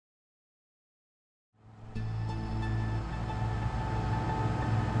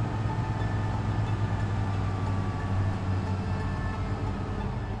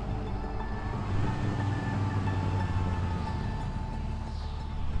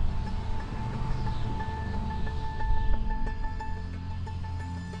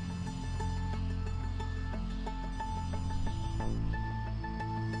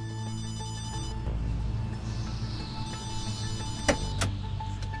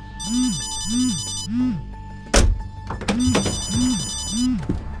Hello.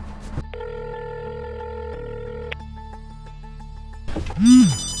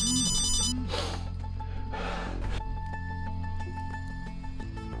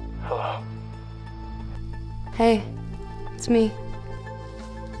 Hey, it's me.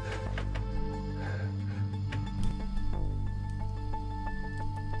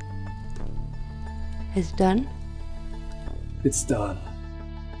 It's done? It's done.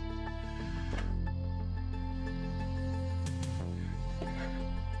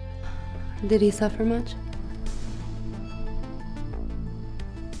 Did he suffer much?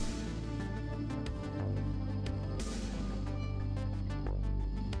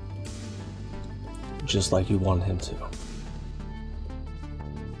 Just like you wanted him to.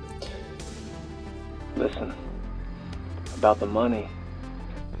 Listen, about the money.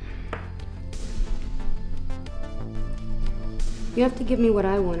 You have to give me what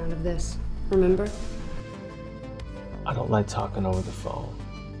I want out of this, remember? I don't like talking over the phone.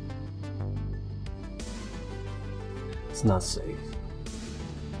 It's not safe.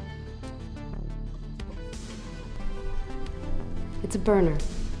 It's a burner.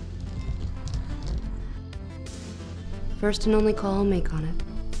 First and only call I'll make on it.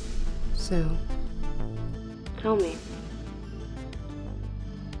 So, tell me.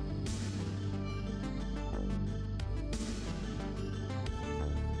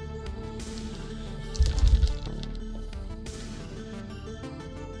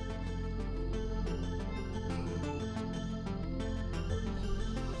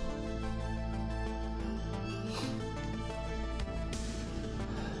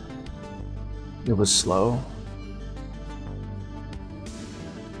 It was slow.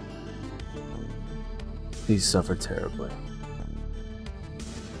 He suffered terribly.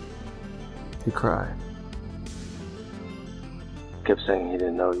 He cried. Kept saying he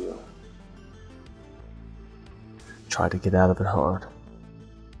didn't know you. Tried to get out of it hard.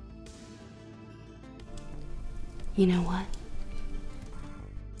 You know what?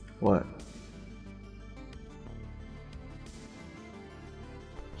 What?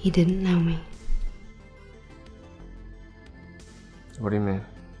 He didn't know me. What do you mean?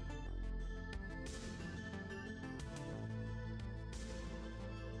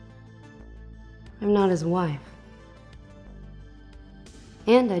 I'm not his wife.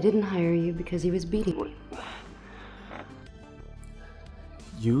 And I didn't hire you because he was beating me.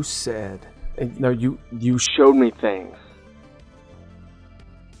 You said... No, you showed me things.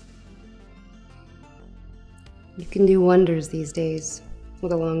 You can do wonders these days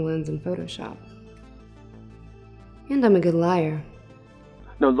with a long lens and Photoshop. And I'm a good liar.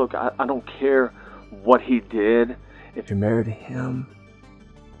 No, look, I don't care what he did. If you're married to him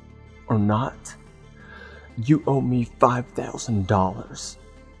or not, you owe me $5,000.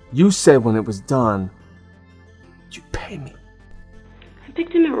 You said when it was done, you'd pay me. I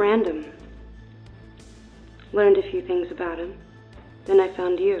picked him at random. Learned a few things about him. Then I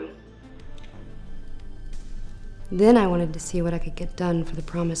found you. Then I wanted to see what I could get done for the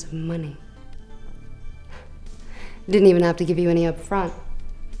promise of money. Didn't even have to give you any up front.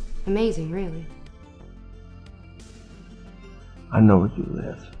 Amazing, really. I know where you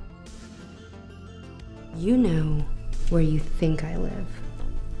live. You know where you think I live.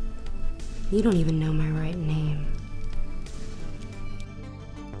 You don't even know my right name.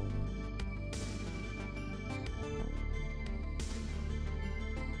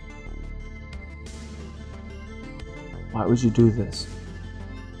 Why would you do this?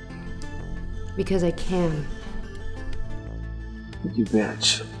 Because I can. You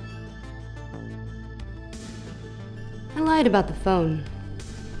bitch. I lied about the phone.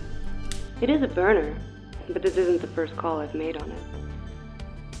 It is a burner, but this isn't the first call I've made on it.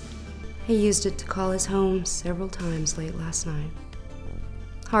 He used it to call his home several times late last night.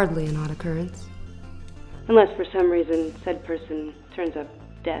 Hardly an odd occurrence. Unless for some reason said person turns up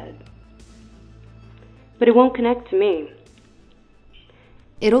dead. But it won't connect to me.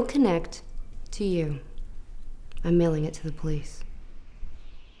 It'll connect to you. I'm mailing it to the police.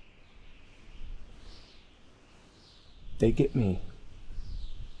 They get me.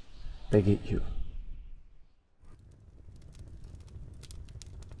 They get you.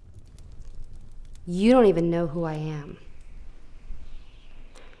 You don't even know who I am.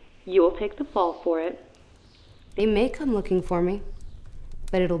 You'll take the fall for it. They may come looking for me,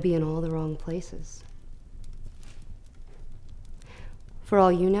 but it'll be in all the wrong places. For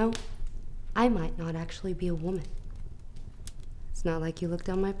all you know, I might not actually be a woman. It's not like you look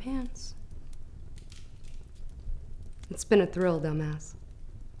down my pants. It's been a thrill, dumbass.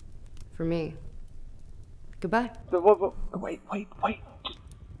 For me. Goodbye. Wait.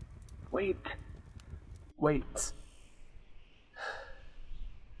 Wait.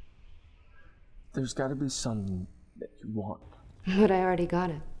 There's gotta be something that you want. But I already got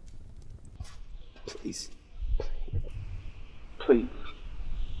it. Please. Please.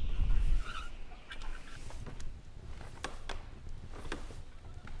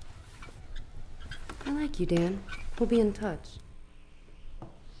 I like you, Dan. We'll be in touch.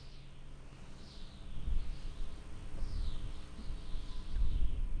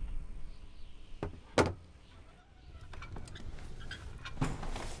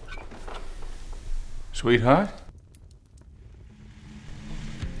 Sweetheart?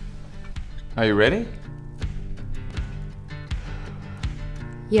 Are you ready?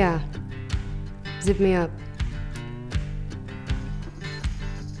 Yeah. Zip me up.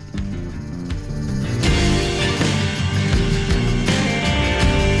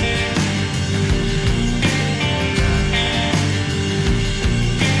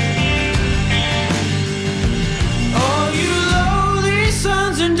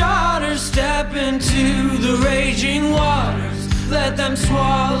 Into the raging waters, let them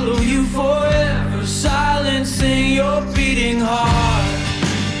swallow you forever, silencing your beating heart.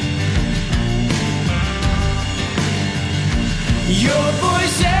 Your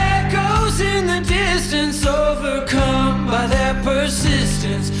voice echoes in the distance, overcome by their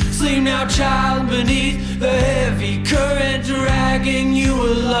persistence. Sleep now, child, beneath the heavy current dragging you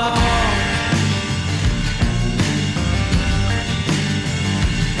along.